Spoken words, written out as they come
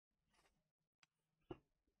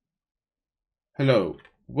Hello,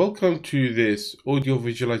 welcome to this Audio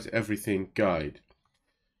Visualize Everything guide.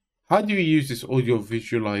 How do you use this Audio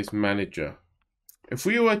Visualize Manager? If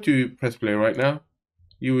we were to press play right now,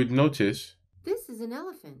 you would notice This is an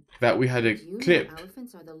elephant. that we had a Do you know clip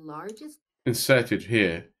elephants are the largest? inserted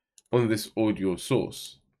here on this audio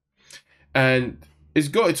source. And it's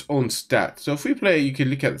got its own stats. So if we play, you can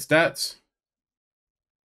look at the stats.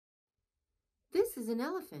 This is an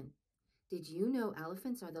elephant. Did you know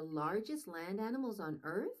elephants are the largest land animals on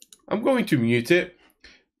Earth? I'm going to mute it.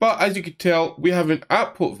 But as you can tell, we have an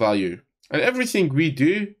output value. And everything we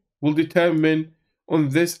do will determine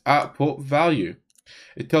on this output value.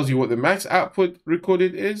 It tells you what the max output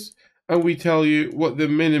recorded is, and we tell you what the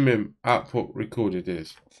minimum output recorded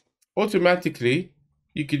is. Automatically,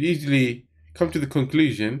 you could easily come to the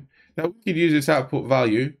conclusion that we could use this output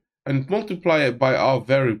value and multiply it by our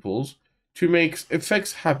variables to make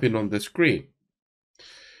effects happen on the screen.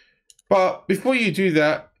 But before you do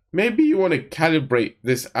that, maybe you want to calibrate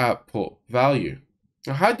this output value.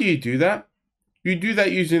 Now, how do you do that? You do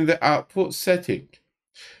that using the output setting.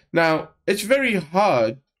 Now, it's very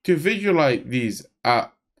hard to visualize these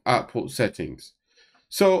output settings.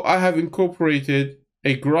 So I have incorporated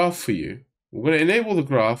a graph for you. We're going to enable the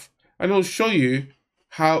graph and it'll show you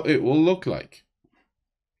how it will look like.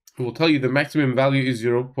 It will tell you the maximum value is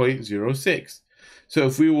 0.06. So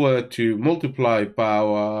if we were to multiply by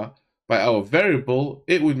our variable,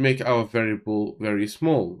 it would make our variable very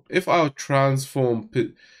small. If our transform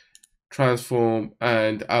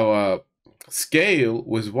and our scale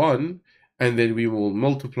was 1, and then we will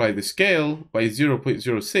multiply the scale by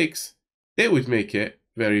 0.06, it would make it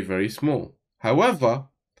very, very small. However,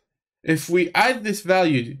 if we add this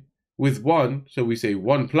value with 1, so we say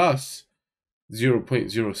 1 plus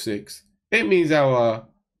 0.06, it means our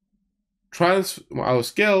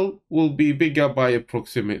scale will be bigger by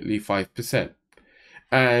approximately 5%.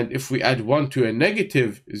 And if we add 1 to a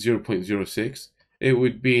negative 0.06, it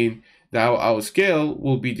would mean that our scale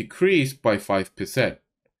will be decreased by 5%.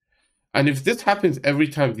 And if this happens every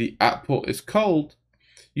time the output is called,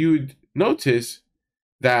 you would notice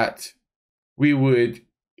that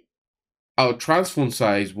our transform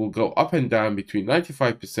size will go up and down between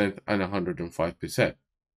 95% and 105%.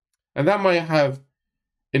 And that might have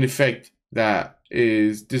an effect that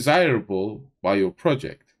is desirable by your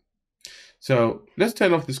project. So let's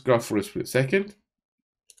turn off this graph for a split second.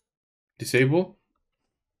 Disable.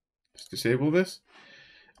 Let's disable this.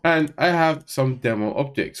 And I have some demo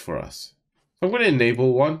objects for us. So I'm going to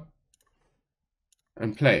enable one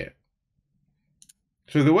and play it.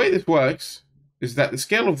 So the way this works is that the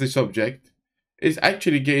scale of this object is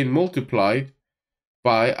actually getting multiplied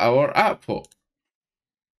by our output,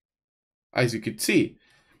 as you can see.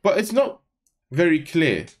 But it's not very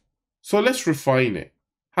clear. So let's refine it.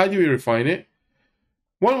 How do we refine it?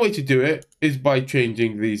 One way to do it is by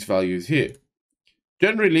changing these values here.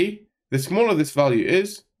 Generally, the smaller this value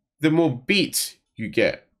is, the more beats you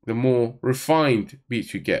get, the more refined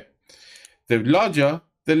beats you get. The larger,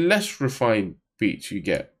 the less refined beats you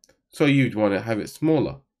get. So you'd want to have it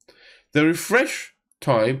smaller. The refresh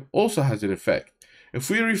time also has an effect. If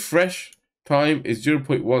we refresh time is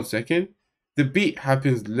 0.1 second, the beat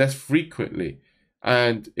happens less frequently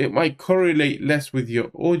and it might correlate less with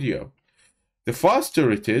your audio. The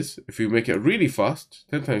faster it is, if you make it really fast,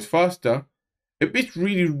 10 times faster, it beats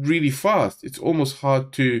really, really fast. It's almost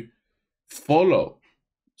hard to follow.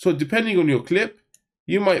 So depending on your clip,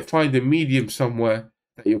 you might find a medium somewhere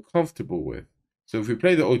that you're comfortable with. So if we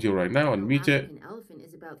play the audio right now and mute it. An elephant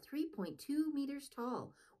is about 3.2 meters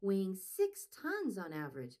tall, weighing 6 tons on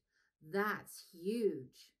average. That's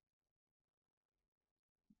huge.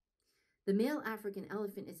 The male African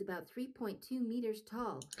elephant is about 3.2 meters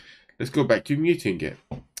tall. Let's go back to muting it.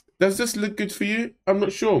 Does this look good for you? I'm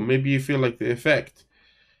not sure. Maybe you feel like the effect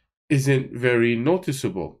isn't very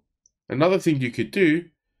noticeable. Another thing you could do,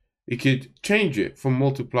 you could change it from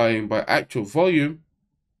multiplying by actual volume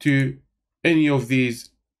to any of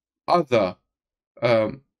these other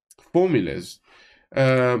formulas.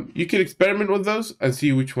 You can experiment with those and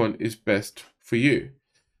see which one is best for you.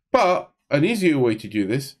 But an easier way to do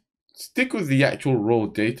this, stick with the actual raw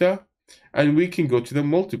data and we can go to the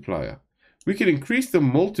multiplier. We can increase the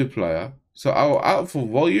multiplier so our output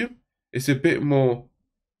volume is a bit more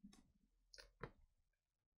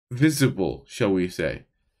visible, shall we say.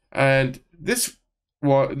 And this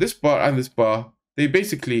bar and this bar, they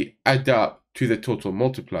basically add up to the total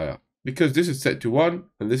multiplier. Because this is set to 1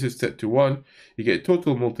 and this is set to 1, you get a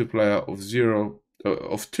total multiplier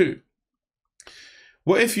of 2.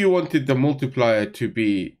 What if you wanted the multiplier to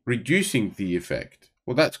be reducing the effect?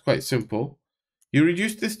 Well, that's quite simple. You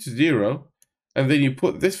reduce this to 0 and then you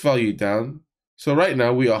put this value down. So right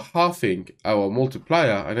now we are halving our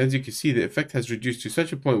multiplier, and as you can see, the effect has reduced to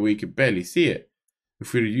such a point where you can barely see it.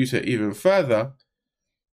 If we reduce it even further,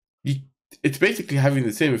 it's basically having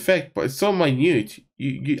the same effect, but it's so minute,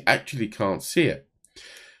 you actually can't see it.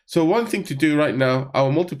 So one thing to do right now,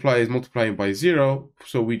 our multiplier is multiplying by 0,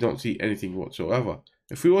 so we don't see anything whatsoever.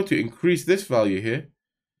 If we were to increase this value here,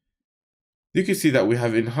 you can see that we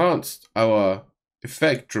have enhanced our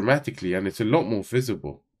effect dramatically, and it's a lot more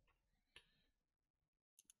visible.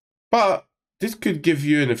 But this could give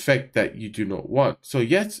you an effect that you do not want. So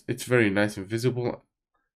yes, it's very nice and visible,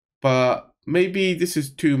 but maybe this is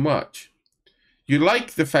too much. You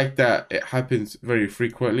like the fact that it happens very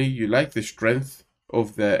frequently. You like the strength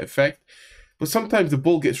of the effect, but sometimes the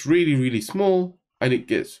ball gets really, really small and it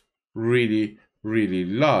gets really, really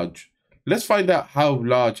large. Let's find out how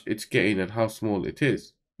large it's getting and how small it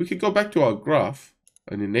is. We can go back to our graph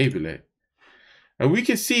and enable it. And we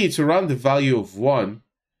can see it's around the value of 1.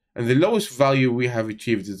 And the lowest value we have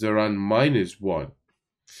achieved is around -1.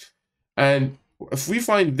 And if we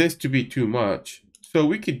find this to be too much, so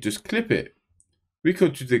we could just clip it. We go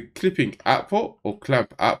to the clipping output or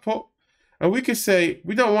clamp output, and we could say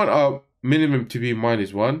we don't want our minimum to be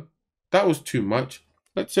 -1. That was too much.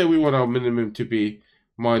 Let's say we want our minimum to be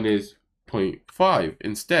 -0.5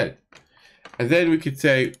 instead. And then we could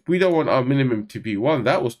say we don't want our minimum to be 1.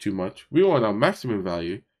 That was too much. We want our maximum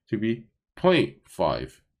value to be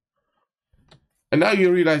 0.5. And now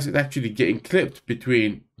you realize it's actually getting clipped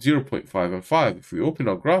between 0.5 and 5. If we open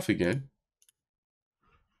our graph again,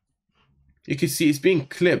 you can see it's being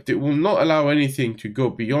clipped. It will not allow anything to go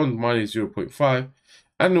beyond -0.5,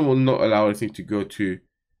 and it will not allow anything to go to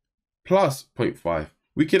 +0.5.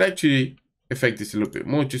 We could actually affect this a little bit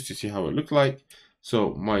more just to see how it looks like.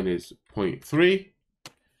 So -0.3,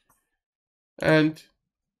 and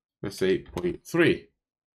let's say 0.3.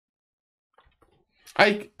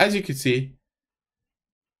 As you can see,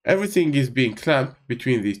 everything is being clamped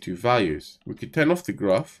between these two values. We could turn off the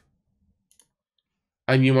graph,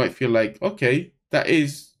 and you might feel like, okay, that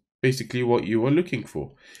is basically what you were looking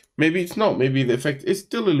for. Maybe it's not. Maybe the effect is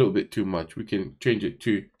still a little bit too much. We can change it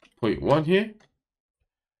to 0.1 here,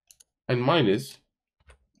 and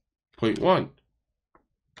 -0.1.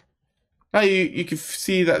 Now you can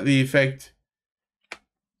see that the effect,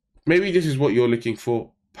 maybe this is what you're looking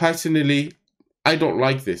for. Personally, I don't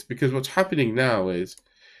like this, because what's happening now,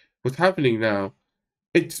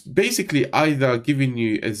 it's basically either giving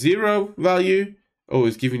you a 0 value, or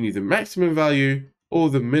it's giving you the maximum value or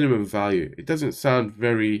the minimum value. It doesn't sound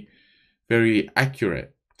very, very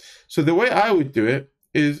accurate. So the way I would do it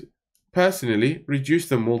is, personally, reduce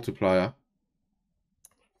the multiplier.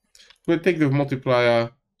 I'm going to take the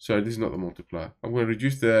multiplier. Sorry, this is not the multiplier. I'm going to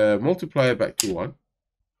reduce the multiplier back to 1.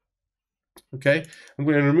 Okay, I'm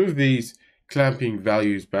going to remove these clamping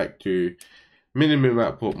values back to minimum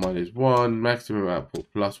output -1, maximum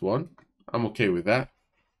output +1. I'm okay with that.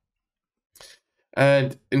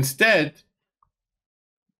 And instead,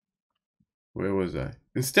 where was I?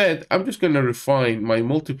 Instead, I'm just going to refine my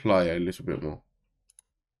multiplier a little bit more.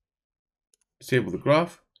 Disable the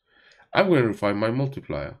graph. I'm going to refine my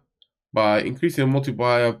multiplier by increasing the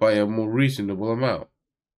multiplier by a more reasonable amount.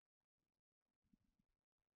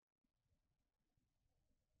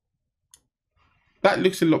 That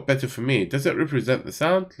looks a lot better for me. Does it represent the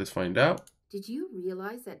sound? Let's find out. Did you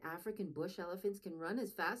realize that African bush elephants can run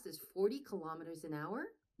as fast as 40 kilometers an hour?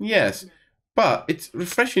 Yes, but it's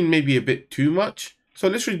refreshing maybe a bit too much. So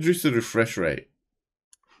let's reduce the refresh rate.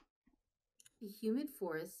 The humid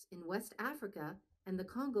forests in West Africa and the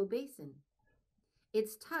Congo Basin.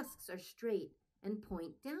 Its tusks are straight and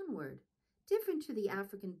point downward, different to the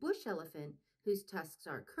African bush elephant, whose tusks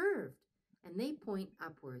are curved and they point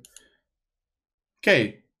upwards.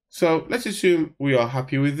 Okay, so let's assume we are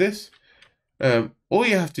happy with this. All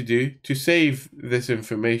you have to do to save this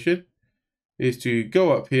information is to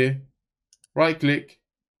go up here, right click,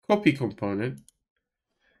 copy component,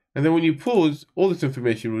 and then when you pause, all this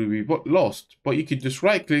information will be lost, but you could just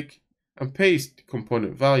right click and paste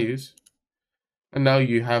component values, and now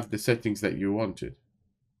you have the settings that you wanted.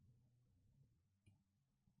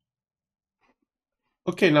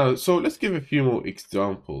 Okay, now, so let's give a few more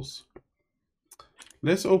examples.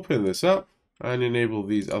 Let's open this up and enable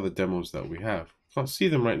these other demos that we have. Can't see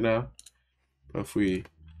them right now, but if we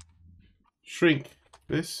shrink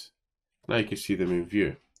this, now you can see them in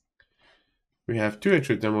view. We have 2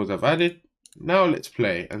 extra demos I've added. Now let's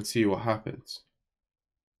play and see what happens.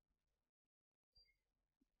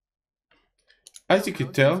 As you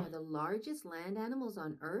can tell, are the largest land animals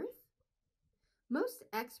on Earth. Most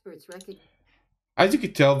experts recognize. As you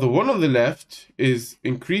can tell, the one on the left is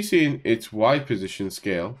increasing its Y position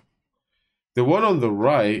scale. The one on the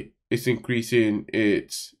right is increasing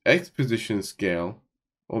its X position scale,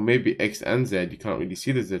 or maybe X and Z. You can't really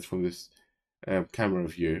see the Z from this camera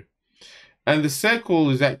view. And the circle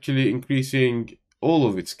is actually increasing all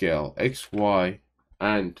of its scale, X, Y,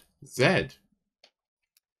 and Z.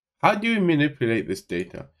 How do you manipulate this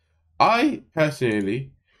data? I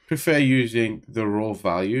personally prefer using the raw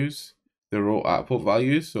values, the raw output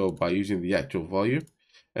values, so by using the actual volume,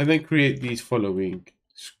 and then create these following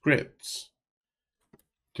scripts.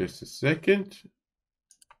 Just a second.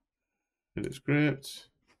 The scripts.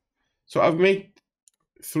 So I've made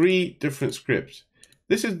 3 different scripts.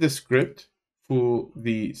 This is the script for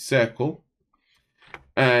the circle,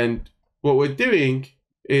 and what we're doing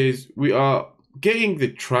is we are getting the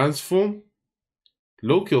transform,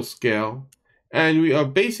 local scale, and we are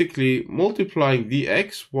basically multiplying the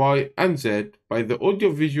X, Y, and Z by the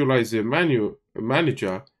Audio Visualizer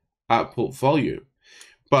Manager output volume.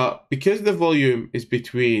 But because the volume is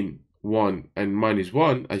between 1 and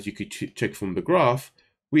 -1, as you could check from the graph,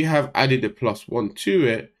 we have added a +1 to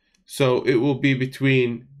it, so it will be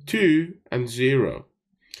between 2 and 0.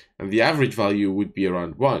 And the average value would be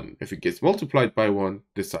around 1. If it gets multiplied by 1,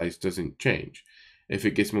 the size doesn't change. If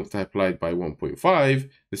it gets multiplied by 1.5,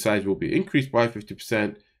 the size will be increased by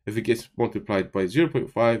 50%. If it gets multiplied by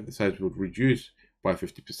 0.5, the size will reduce by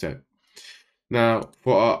 50%. Now,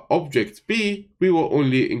 for our object B, we were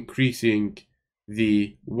only increasing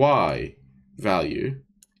the Y value,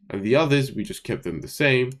 and the others, we just kept them the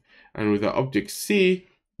same. And with our object C,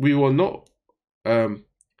 we were not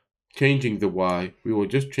changing the Y, we were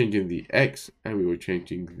just changing the X, and we were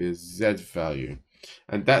changing the Z value.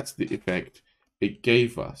 And that's the effect it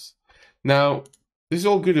gave us. Now, this is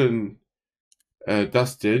all good and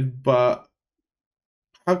dusted, but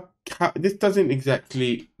this doesn't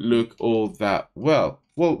exactly look all that well.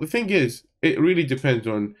 Well, the thing is, it really depends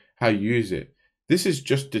on how you use it. This is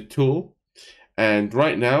just a tool, and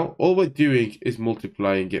right now, all we're doing is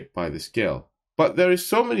multiplying it by the scale. But there is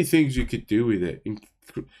so many things you could do with it.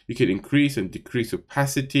 You could increase and decrease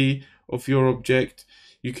opacity of your object.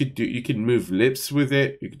 You could move lips with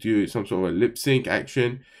it. You could do some sort of a lip sync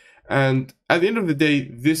action. And at the end of the day,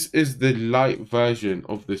 this is the light version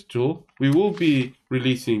of this tool. We will be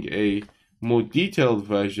releasing a more detailed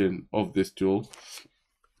version of this tool,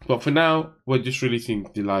 but for now, we're just releasing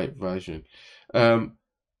the light version.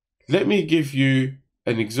 Let me give you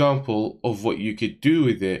an example of what you could do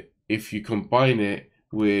with it if you combine it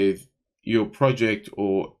with your project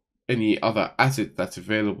or any other asset that's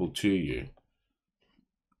available to you.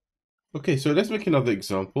 Okay, so let's make another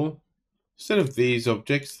example. Instead of these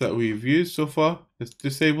objects that we've used so far, let's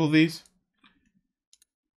disable these.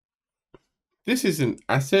 This is an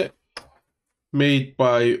asset made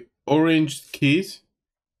by Orange Keys.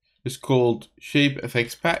 It's called Shape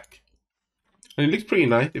FX Pack. And it looks pretty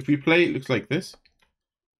nice. If we play, it looks like this.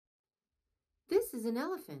 This is an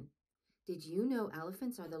elephant. Did you know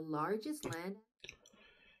elephants are the largest land?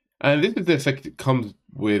 And this is the effect it comes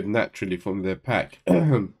with naturally from their pack.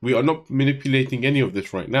 We are not manipulating any of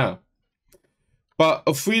this right now. But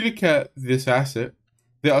if we look at this asset,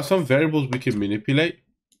 there are some variables we can manipulate.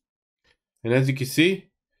 And as you can see,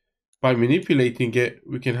 by manipulating it,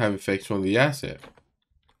 we can have effects on the asset.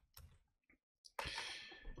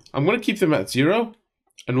 I'm going to keep them at 0,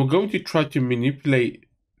 and we're going to try to manipulate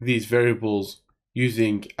these variables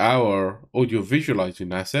using our audio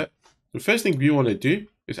visualizing asset. The first thing we want to do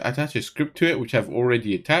is attach a script to it, which I've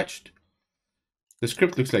already attached. The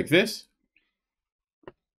script looks like this.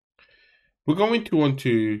 We're going to want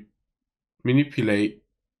to manipulate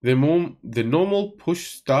the normal push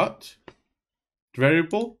start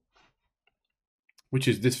variable, which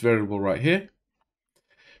is this variable right here.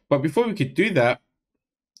 But before we could do that,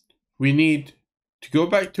 we need to go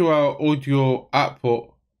back to our audio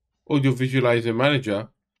output, audio visualizer manager,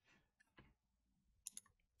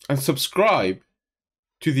 and subscribe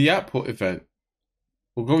to the output event.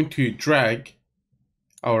 We're going to drag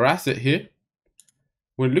our asset here.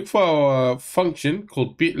 We'll look for our function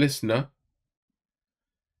called beat listener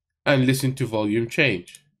and listen to volume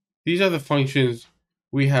change. These are the functions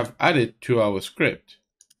we have added to our script.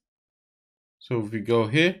 So if we go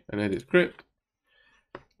here and edit script,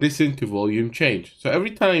 listen to volume change. So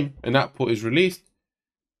every time an output is released,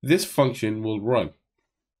 this function will run.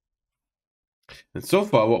 And so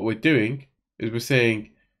far what we're doing is we're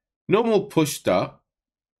saying normal push start,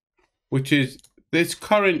 which is this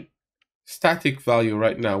current static value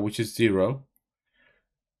right now, which is 0.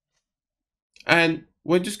 And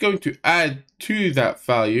we're just going to add to that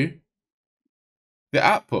value the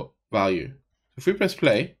output value. if we press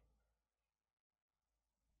play,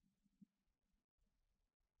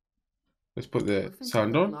 let's put the Elephants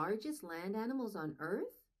sound are on. the largest land animals on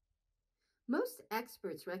Earth? Most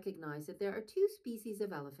experts recognize that there are two species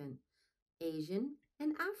of elephant, Asian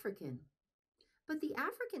and African. But the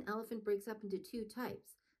African elephant breaks up into two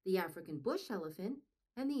types, the African bush elephant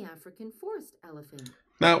and the African forest elephant.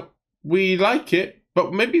 Now, we like it,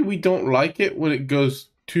 but maybe we don't like it when it goes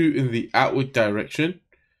too in the outward direction.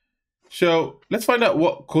 So let's find out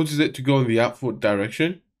what causes it to go in the outward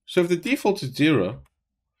direction. So if the default is 0,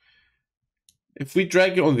 if we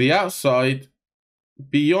drag it on the outside,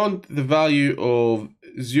 beyond the value of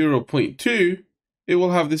 0.2, it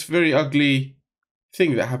will have this very ugly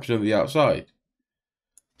thing that happens on the outside.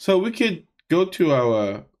 So we could go to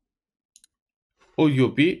our audio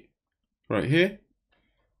beat right here,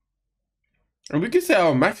 and we can say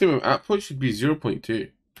our maximum output should be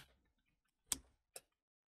 0.2.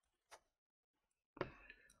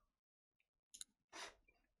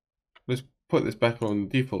 Let's put this back on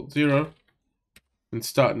default 0 and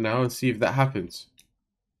start now and see if that happens.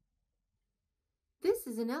 This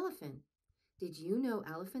is an elephant. Did you know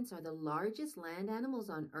elephants are the largest land animals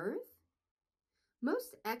on Earth?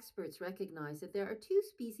 Most experts recognize that there are two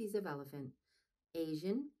species of elephant,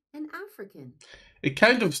 Asian and African. It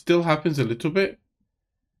kind of still happens a little bit,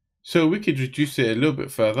 so we could reduce it a little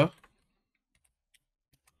bit further.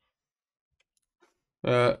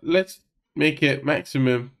 Let's make it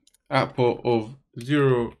maximum output of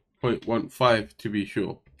 0.15 to be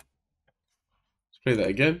sure. Let's play that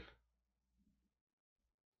again.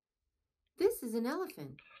 This is an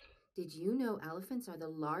elephant. Did you know elephants are the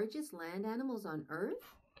largest land animals on Earth?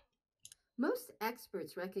 Most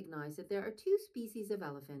experts recognize that there are two species of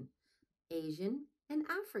elephant, Asian and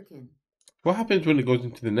African. What happens when it goes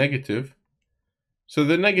into the negative? So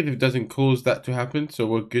the negative doesn't cause that to happen, so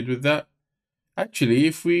we're good with that. Actually,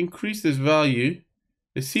 if we increase this value,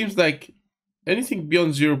 it seems like anything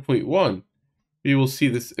beyond 0.1, we will see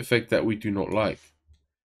this effect that we do not like.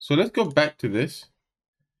 So let's go back to this,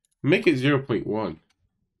 make it 0.1.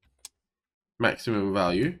 Maximum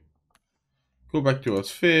value. Go back to our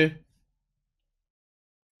sphere.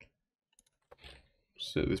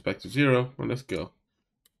 Set this back to 0 and let's go.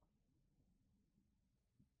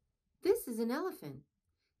 This is an elephant.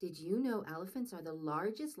 Did you know elephants are the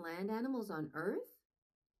largest land animals on Earth?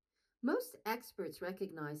 Most experts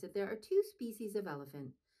recognize that there are two species of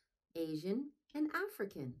elephant, Asian and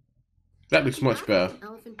African. That looks much better. The African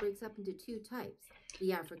elephant breaks up into two types,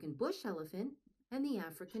 the African bush elephant and the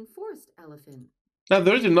African forest elephant. Now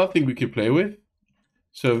there is another thing we can play with.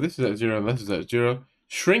 So this is at 0 and this is at 0.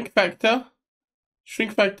 Shrink factor.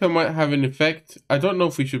 Shrink factor might have an effect. I don't know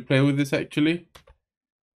if we should play with this actually.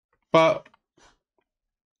 But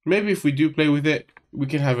maybe if we do play with it, we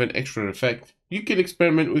can have an extra effect. You can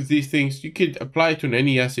experiment with these things. You could apply it on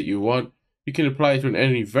any asset you want. You can apply it on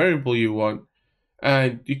any variable you want.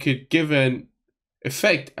 And you could give an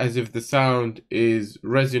effect as if the sound is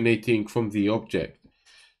resonating from the object.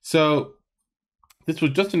 So this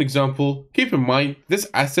was just an example. Keep in mind, this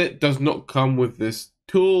asset does not come with this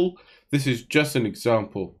tool. This is just an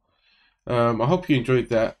example. I hope you enjoyed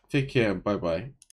that. Take care and bye-bye.